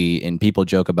value, and people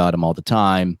joke about him all the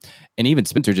time. And even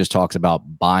Spencer just talks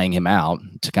about buying him out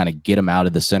to kind of get him out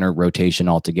of the center rotation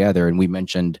altogether. And we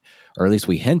mentioned, or at least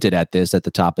we hinted at this at the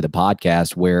top of the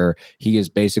podcast, where he is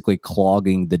basically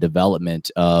clogging the development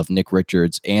of Nick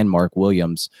Richards and Mark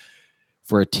Williams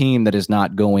for a team that is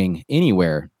not going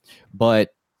anywhere.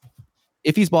 But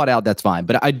if he's bought out, that's fine.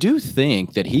 But I do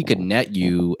think that he could net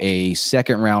you a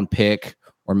second-round pick,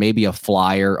 or maybe a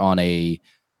flyer on a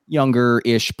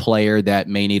younger-ish player that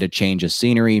may need a change of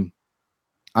scenery.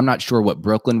 I'm not sure what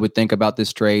Brooklyn would think about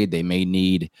this trade. They may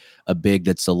need a big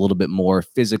that's a little bit more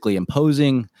physically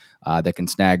imposing, that can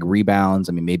snag rebounds.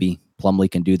 I mean, maybe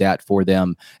Plumlee can do that for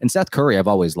them. And Seth Curry, I've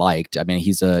always liked. I mean,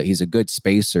 he's a good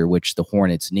spacer, which the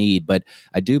Hornets need. But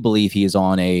I do believe he is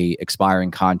on a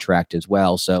expiring contract as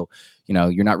well. So,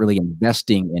 you're not really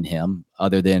investing in him,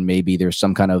 other than maybe there's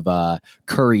some kind of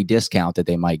Curry discount that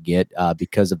they might get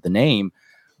because of the name.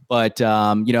 But,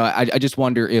 I just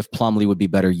wonder if Plumlee would be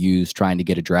better used trying to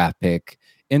get a draft pick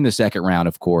in the second round,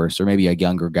 of course, or maybe a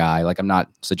younger guy. Like, I'm not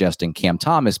suggesting Cam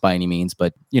Thomas by any means,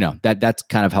 but, that's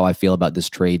kind of how I feel about this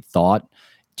trade thought.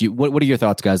 What are your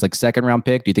thoughts, guys? Like, second round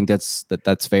pick? Do you think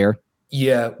that's fair?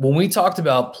 Yeah. When we talked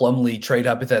about Plumlee trade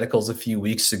hypotheticals a few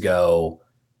weeks ago,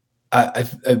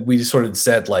 we just sort of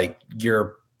said, like,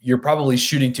 you're probably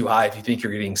shooting too high if you think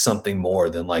you're getting something more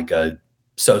than like a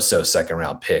so-so second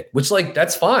round pick, which, like,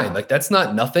 that's fine. Like, that's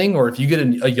not nothing. Or if you get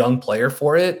a young player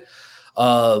for it,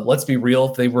 let's be real.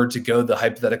 If they were to go the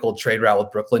hypothetical trade route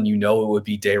with Brooklyn, it would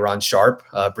be Day'Ron Sharpe.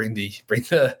 Bring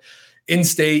the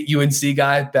in-state UNC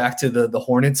guy back to the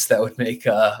Hornets. That would make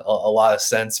a lot of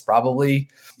sense, probably.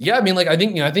 Yeah, I mean, like, I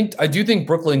do think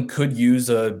Brooklyn could use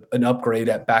an upgrade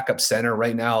at backup center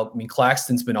right now. I mean,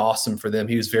 Claxton's been awesome for them.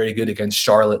 He was very good against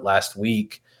Charlotte last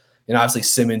week. And obviously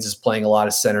Simmons is playing a lot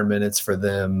of center minutes for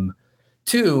them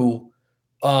too.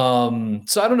 So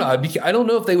I don't know. I don't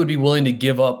know if they would be willing to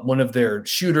give up one of their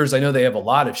shooters. I know they have a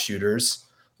lot of shooters,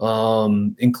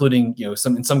 including,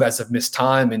 some guys have missed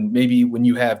time. And maybe when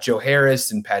you have Joe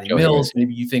Harris and Patty Mills,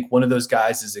 maybe you think one of those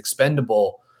guys is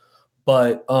expendable.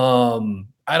 But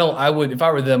if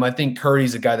I were them, I think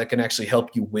Curry's a guy that can actually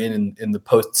help you win in the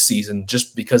postseason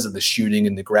just because of the shooting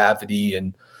and the gravity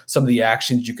and some of the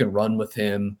actions you can run with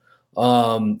him.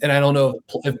 And I don't know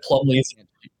if Plumlee –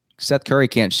 Seth Curry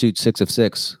can't shoot 6 of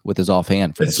 6 with his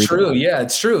offhand. It's true. Yeah,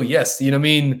 it's true. Yes.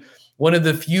 One of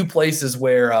the few places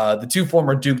where the two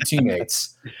former Duke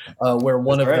teammates, where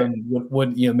one of them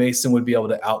would Mason would be able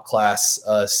to outclass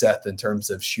Seth in terms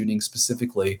of shooting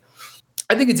specifically.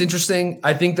 I think it's interesting.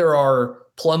 I think there are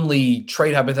Plumlee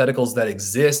trade hypotheticals that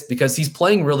exist because he's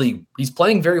playing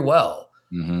very well.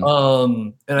 Mm-hmm.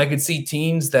 And I could see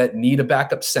teams that need a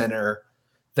backup center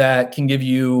that can give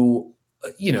you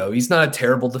he's not a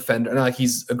terrible defender. Not like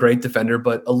he's a great defender,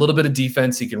 but a little bit of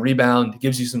defense. He can rebound. He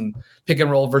gives you some pick and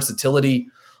roll versatility.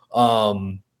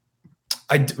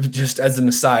 I just, as an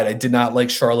aside, I did not like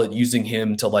Charlotte using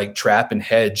him to like trap and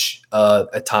hedge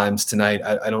at times tonight.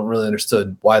 I don't really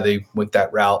understood why they went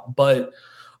that route, but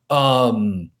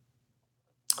also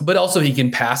he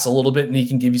can pass a little bit and he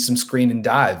can give you some screen and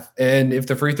dive. And if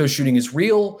the free throw shooting is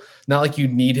real, not like you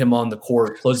need him on the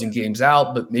court closing games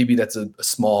out, but maybe that's a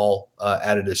small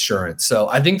added assurance. So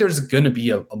I think there's going to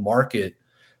be a market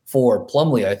for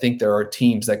Plumlee. I think there are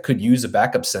teams that could use a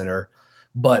backup center,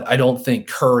 but I don't think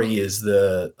Curry is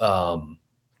the,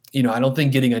 I don't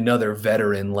think getting another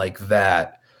veteran like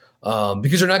that,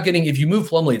 because you're not getting, if you move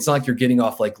Plumlee, it's not like you're getting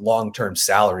off like long-term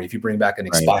salary if you bring back an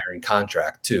expiring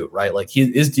contract too, right? Like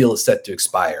his deal is set to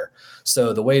expire.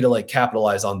 So the way to like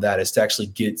capitalize on that is to actually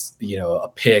get, a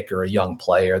pick or a young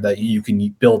player that you can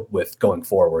build with going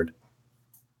forward.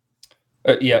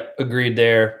 Yeah, agreed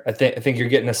there. I think you're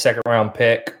getting a second round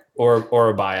pick or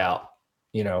a buyout.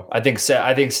 I think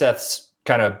Seth's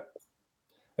kind of,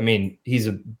 he's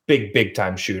a big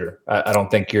time shooter. I don't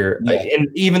think and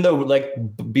even though like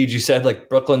BG said, like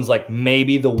Brooklyn's like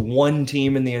maybe the one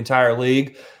team in the entire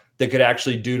league that could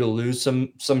actually do to lose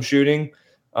some shooting.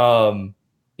 I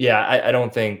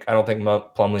don't think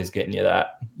Plumlee's getting you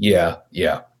that. Yeah.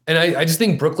 And I just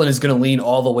think Brooklyn is going to lean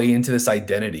all the way into this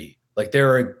identity. Like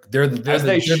they're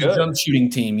the jump shooting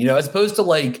team, as opposed to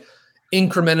like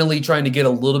incrementally trying to get a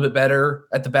little bit better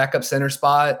at the backup center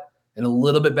spot and a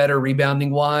little bit better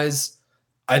rebounding wise.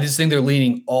 I just think they're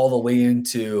leaning all the way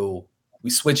into, we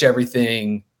switch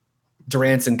everything,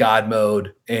 Durant's in God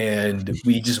mode, and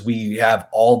we have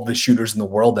all the shooters in the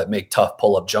world that make tough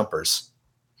pull-up jumpers.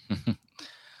 All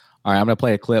right, I'm going to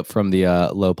play a clip from the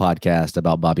Low podcast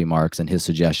about Bobby Marks and his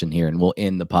suggestion here, and we'll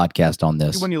end the podcast on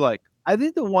this. One you like? I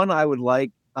think the one I would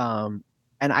like, and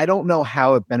I don't know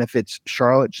how it benefits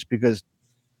Charlotte, just because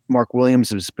Mark Williams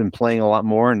has been playing a lot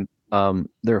more, and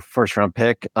their first-round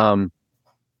pick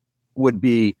would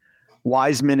be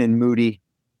Wiseman and Moody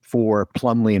for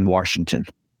Plumlee in Washington.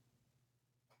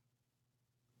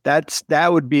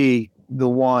 That would be the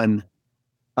one.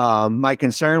 My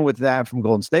concern with that from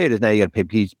Golden State is now you got to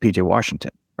pay PJ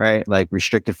Washington, right? Like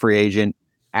restricted free agent,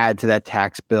 add to that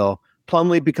tax bill.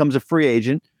 Plumlee becomes a free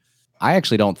agent. I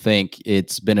actually don't think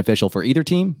it's beneficial for either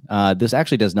team. This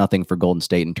actually does nothing for Golden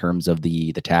State in terms of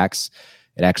the tax.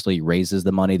 It actually raises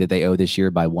the money that they owe this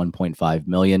year by $1.5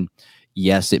 million.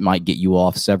 Yes, it might get you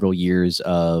off several years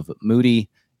of Moody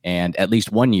and at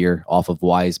least 1 year off of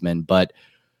Wiseman, but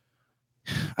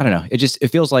I don't know.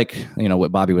 It feels like,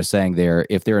 what Bobby was saying there.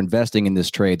 If they're investing in this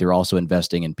trade, they're also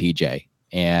investing in PJ.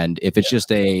 And if it's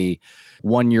just a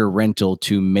 1 year rental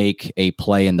to make a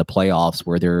play in the playoffs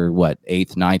where they're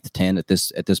 8th, 9th,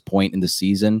 10th at this point in the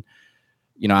season,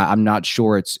 I'm not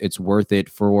sure it's worth it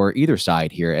for either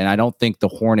side here. And I don't think the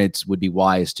Hornets would be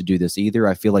wise to do this either.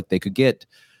 I feel like they could get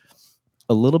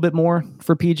a little bit more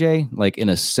for PJ, like in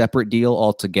a separate deal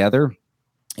altogether.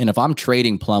 And if I'm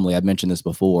trading Plumlee, I've mentioned this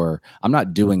before, I'm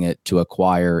not doing it to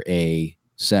acquire a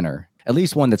center, at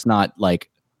least one that's not like,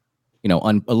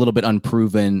 a little bit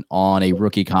unproven on a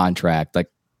rookie contract. Like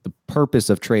the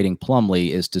purpose of trading Plumlee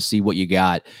is to see what you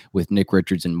got with Nick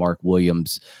Richards and Mark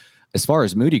Williams. As far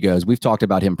as Moody goes, we've talked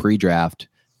about him pre-draft,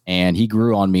 and he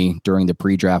grew on me during the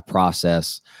pre-draft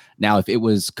process. Now, if it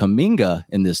was Kuminga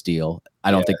in this deal,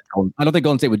 I don't think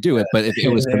Golden State would do it. But if it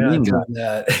was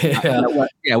Kuminga,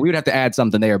 we would have to add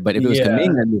something there. But if it was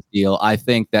Kuminga in this deal, I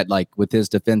think that like with his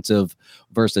defensive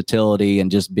versatility and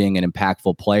just being an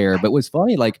impactful player. But what's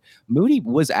funny, like Moody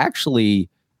was actually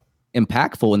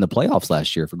impactful in the playoffs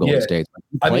last year for Golden State. Like,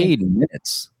 he played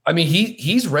minutes.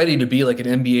 He's ready to be like an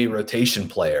NBA rotation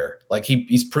player. Like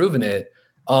he's proven it.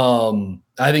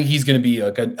 I think he's going to be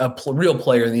a real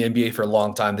player in the NBA for a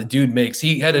long time. The dude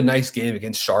he had a nice game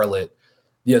against Charlotte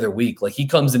the other week. Like he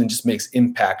comes in and just makes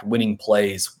impact winning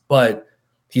plays, but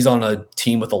he's on a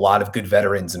team with a lot of good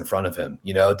veterans in front of him.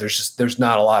 There's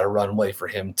not a lot of runway for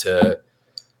him to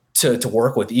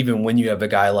work with, even when you have a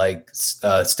guy like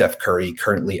Steph Curry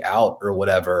currently out or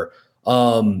whatever.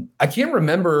 I can't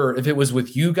remember if it was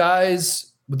with you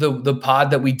guys, the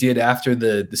pod that we did after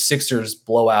the Sixers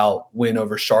blowout win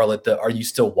over Charlotte. Are you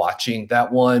still watching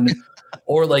that one?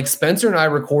 Or like Spencer and I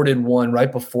recorded one right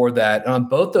before that. And on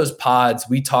both those pods,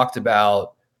 we talked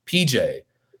about PJ,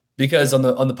 because on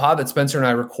the pod that Spencer and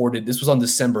I recorded, this was on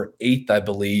December 8th, I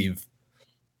believe.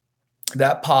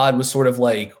 That pod was sort of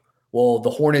like, well, the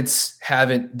Hornets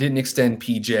didn't extend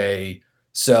PJ,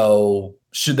 so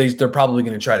they're probably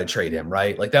going to try to trade him,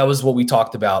 right? Like that was what we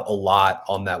talked about a lot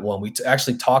on that one. We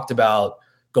actually talked about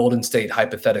Golden State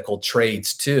hypothetical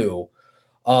trades too.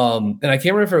 And I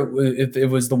can't remember if it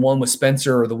was the one with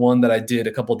Spencer or the one that I did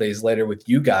a couple of days later with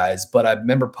you guys, but I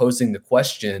remember posing the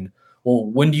question, well,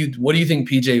 what do you think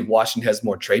PJ Washington has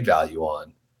more trade value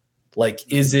on? Like,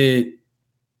 is it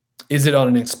on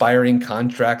an expiring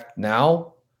contract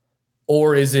now,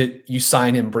 or is it you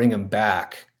sign him, bring him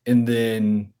back, and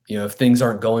then, if things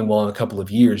aren't going well in a couple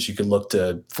of years, you could look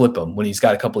to flip him when he's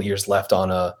got a couple of years left on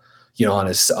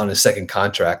his second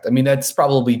contract. I mean, that's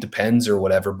probably depends or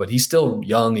whatever, but he's still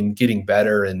young and getting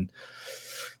better. And,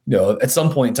 at some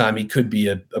point in time, he could be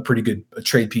a pretty good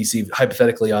trade piece,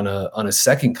 hypothetically on a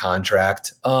second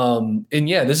contract. And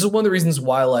yeah, this is one of the reasons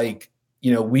why,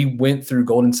 we went through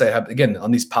Golden State again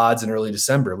on these pods in early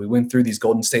December. We went through these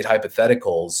Golden State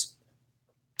hypotheticals,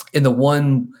 and the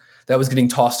one that was getting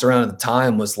tossed around at the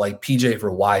time was like PJ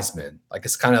for Wiseman. Like,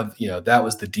 it's kind of, that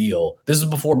was the deal. This was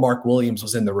before Mark Williams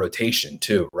was in the rotation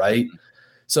too, right?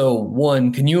 So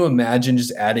one, can you imagine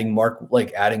just adding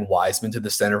Wiseman to the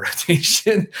center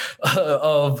rotation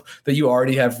of that you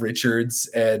already have Richards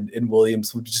and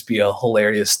Williams would just be a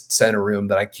hilarious center room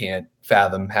that I can't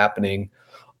fathom happening.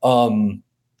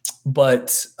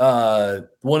 But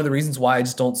one of the reasons why I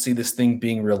just don't see this thing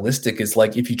being realistic is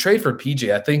like, if you trade for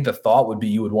PJ, I think the thought would be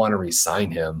you would want to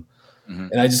re-sign him. Mm-hmm.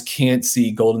 And I just can't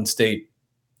see Golden State.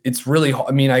 It's really,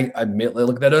 I mean, I admit,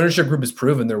 look, that ownership group has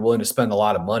proven they're willing to spend a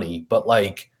lot of money, but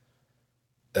I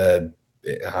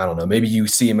don't know, maybe you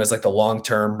see him as like the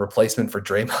long-term replacement for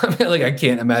Draymond. Like, I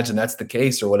can't imagine that's the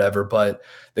case or whatever, but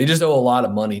they just owe a lot of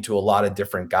money to a lot of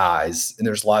different guys. And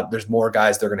there's more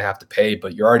guys they're going to have to pay,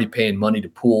 but you're already paying money to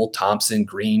Poole, Thompson,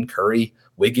 Green, Curry,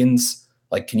 Wiggins.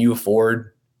 Like, can you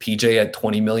afford PJ at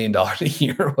 $20 million a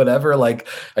year or whatever? Like,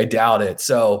 I doubt it.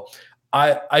 So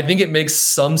I think it makes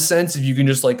some sense if you can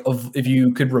just if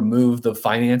you could remove the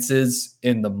finances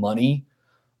and the money.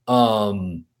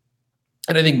 And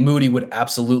I think Moody would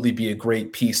absolutely be a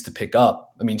great piece to pick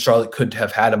up. I mean, Charlotte could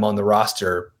have had him on the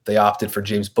roster. They opted for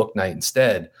James Bouknight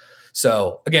instead.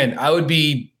 So again, I would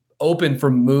be open for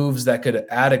moves that could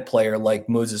add a player like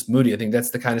Moses Moody. I think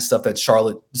that's the kind of stuff that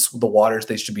Charlotte, the waters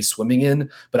they should be swimming in.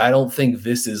 But I don't think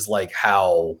this is like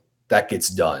how that gets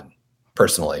done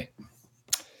personally.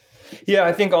 Yeah,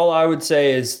 I think all I would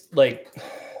say is,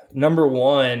 number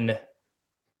one,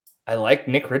 I like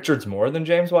Nick Richards more than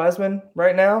James Wiseman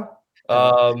right now.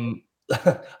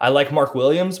 I like Mark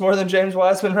Williams more than James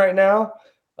Wiseman right now.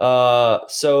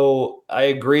 So I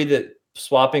agree that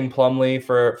swapping Plumlee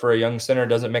for a young center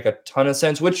doesn't make a ton of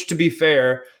sense, which, to be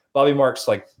fair, Bobby Marks,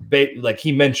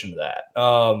 he mentioned that.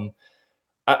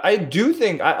 I do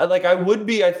think I would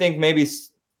be, I think, maybe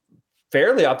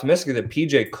fairly optimistic that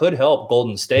PJ could help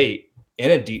Golden State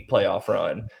in a deep playoff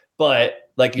run. But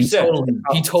like you said,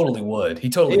 he totally would. He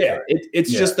totally could.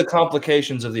 It's just the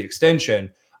complications of the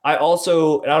extension. I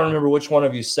don't remember which one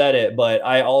of you said it, but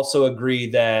I also agree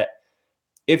that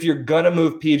if you're going to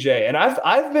move PJ, and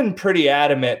I've been pretty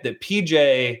adamant that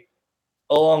PJ,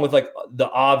 along with the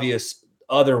obvious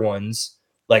other ones,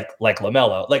 like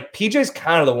LaMelo, PJ's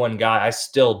kind of the one guy I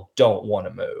still don't want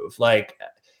to move.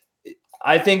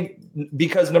 I think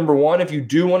because, number one, if you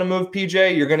do want to move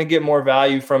PJ, you're going to get more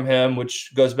value from him,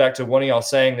 which goes back to one of y'all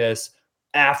saying this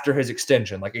after his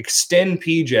extension. Extend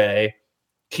PJ,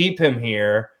 keep him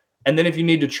here, and then if you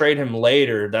need to trade him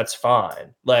later, that's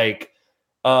fine.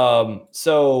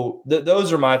 So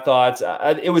those are my thoughts.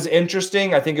 It was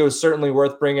interesting. I think it was certainly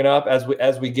worth bringing up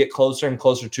as we get closer and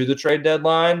closer to the trade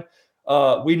deadline.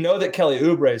 We know that Kelly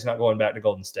Oubre is not going back to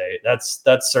Golden State. That's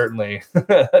certainly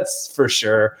that's for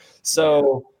sure.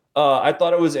 So I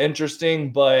thought it was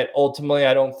interesting, but ultimately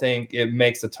I don't think it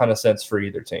makes a ton of sense for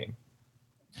either team.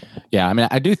 Yeah, I mean,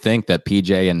 I do think that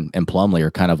PJ and Plumlee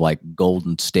are kind of like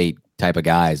Golden State type of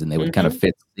guys, and they would kind of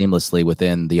fit seamlessly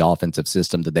within the offensive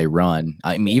system that they run.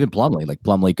 I mean, even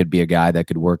Plumlee could be a guy that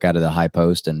could work out of the high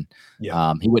post, and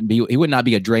he would not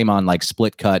be a Draymond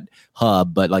split cut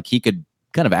hub, but he could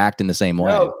kind of act in the same way.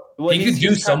 No, he could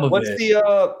do some of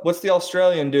it. What's the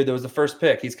Australian dude that was the first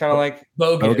pick? He's kind of like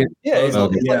Bogut. Yeah, he's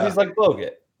like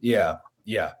Bogut. Yeah.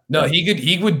 No,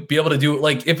 he would be able to do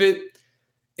it.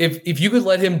 If you could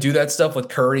let him do that stuff with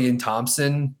Curry and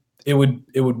Thompson, it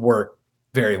would work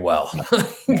very well.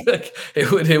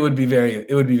 it would be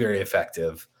very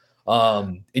effective.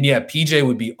 And yeah, PJ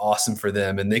would be awesome for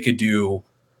them, and they could do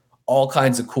all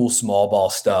kinds of cool small ball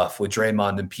stuff with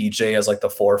Draymond and PJ as the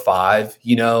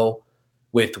 4-5,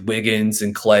 with Wiggins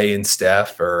and Clay and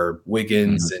Steph, or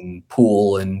Wiggins and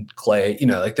Poole and Clay.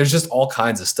 There's just all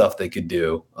kinds of stuff they could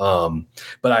do.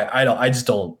 But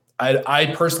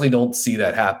I personally don't see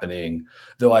that happening,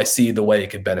 though I see the way it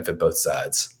could benefit both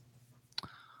sides.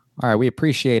 All right. We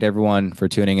appreciate everyone for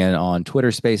tuning in on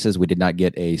Twitter Spaces. We did not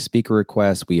get a speaker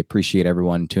request. We appreciate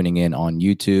everyone tuning in on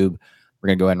YouTube. We're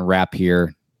going to go ahead and wrap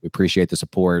here. We appreciate the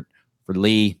support. For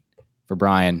Lee, for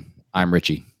Brian, I'm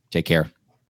Richie. Take care.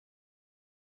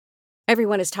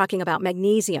 Everyone is talking about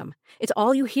magnesium. It's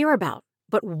all you hear about.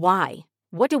 But why?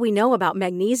 What do we know about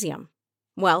magnesium?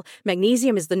 Well,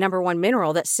 magnesium is the number one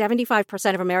mineral that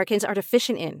 75% of Americans are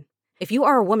deficient in. If you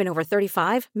are a woman over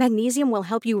 35, magnesium will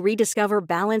help you rediscover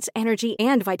balance, energy,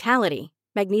 and vitality.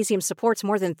 Magnesium supports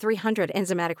more than 300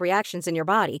 enzymatic reactions in your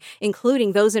body,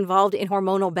 including those involved in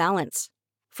hormonal balance.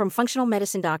 From functional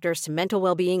medicine doctors to mental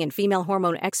well-being and female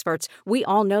hormone experts, we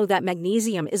all know that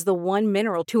magnesium is the one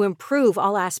mineral to improve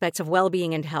all aspects of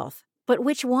well-being and health. But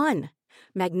which one?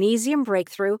 Magnesium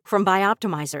Breakthrough from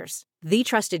Bioptimizers, the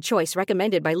trusted choice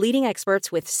recommended by leading experts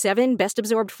with 7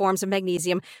 best-absorbed forms of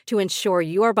magnesium to ensure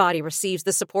your body receives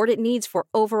the support it needs for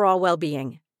overall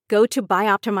well-being. Go to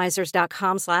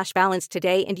bioptimizers.com/balance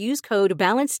today and use code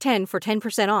BALANCE10 for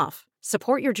 10% off.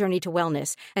 Support your journey to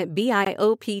wellness at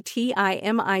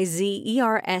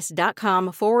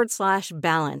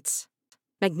bioptimizers.com/balance.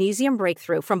 Magnesium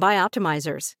Breakthrough from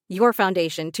Bioptimizers, your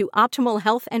foundation to optimal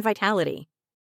health and vitality.